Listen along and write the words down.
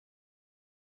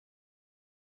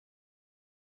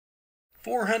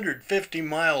450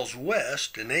 miles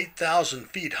west and 8,000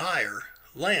 feet higher,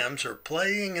 lambs are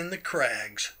playing in the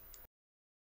crags.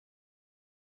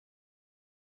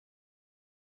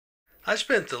 I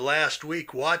spent the last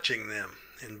week watching them,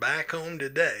 and back home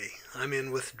today, I'm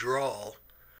in withdrawal.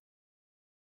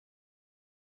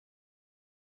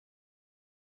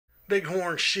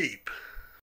 Bighorn sheep.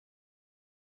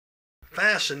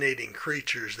 Fascinating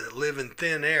creatures that live in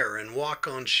thin air and walk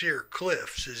on sheer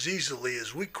cliffs as easily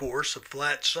as we course a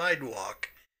flat sidewalk.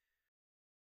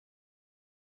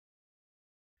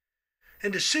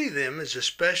 And to see them is a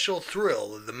special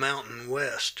thrill of the Mountain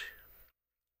West.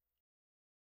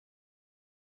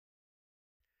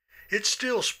 It's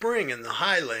still spring in the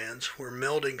highlands where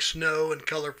melting snow and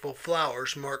colorful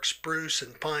flowers mark spruce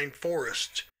and pine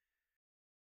forests.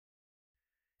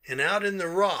 And out in the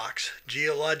rocks,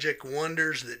 geologic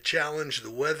wonders that challenge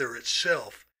the weather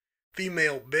itself,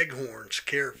 female bighorns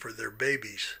care for their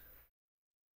babies.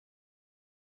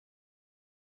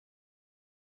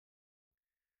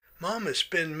 Mamas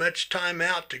spend much time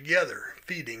out together,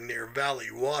 feeding near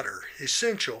valley water,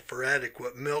 essential for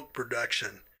adequate milk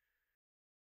production.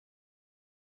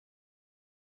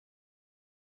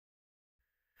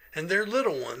 And their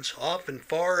little ones, often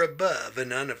far above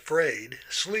and unafraid,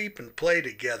 sleep and play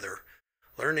together,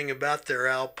 learning about their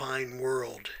alpine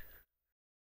world.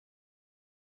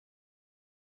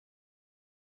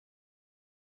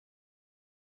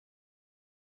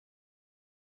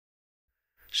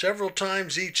 Several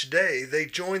times each day they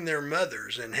join their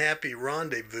mothers in happy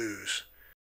rendezvous.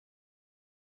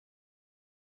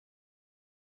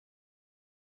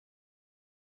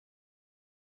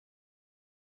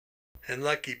 And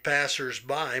lucky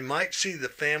passers-by might see the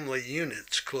family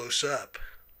units close up.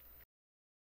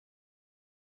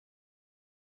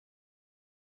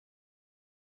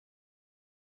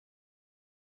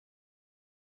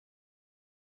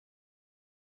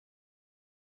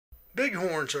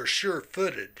 Bighorns are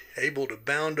sure-footed, able to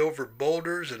bound over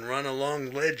boulders and run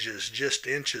along ledges just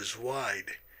inches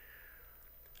wide.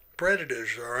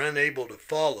 Predators are unable to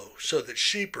follow, so that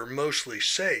sheep are mostly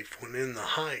safe when in the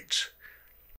heights.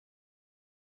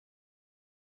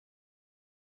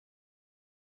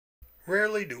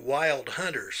 Rarely do wild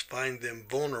hunters find them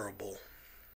vulnerable.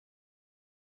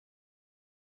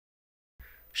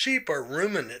 Sheep are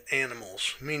ruminant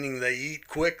animals, meaning they eat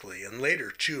quickly and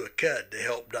later chew a cud to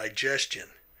help digestion.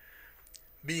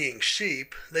 Being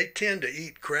sheep, they tend to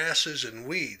eat grasses and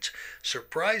weeds,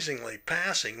 surprisingly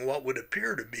passing what would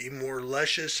appear to be more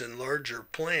luscious and larger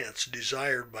plants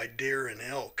desired by deer and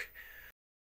elk.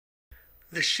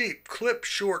 The sheep clip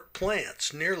short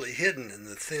plants nearly hidden in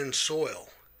the thin soil.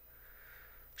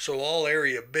 So all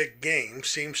area big game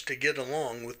seems to get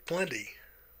along with plenty.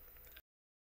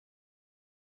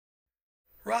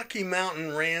 Rocky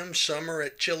Mountain rams summer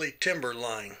at chilly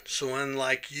timberline, so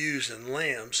unlike ewes and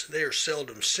lambs, they are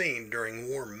seldom seen during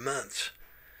warm months.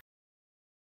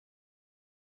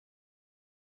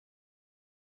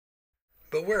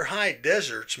 But where high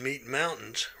deserts meet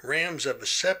mountains, rams of a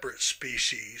separate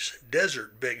species,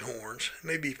 desert bighorns,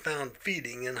 may be found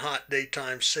feeding in hot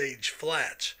daytime sage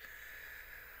flats.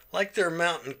 Like their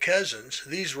mountain cousins,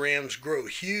 these rams grow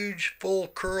huge, full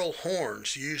curl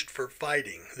horns used for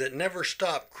fighting that never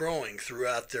stop growing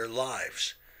throughout their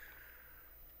lives.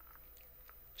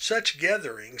 Such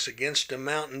gatherings against a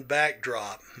mountain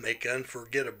backdrop make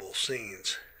unforgettable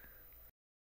scenes.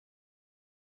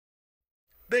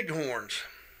 Bighorns.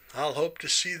 I'll hope to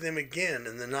see them again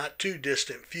in the not too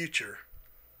distant future.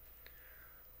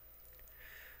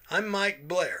 I'm Mike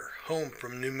Blair, home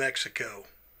from New Mexico.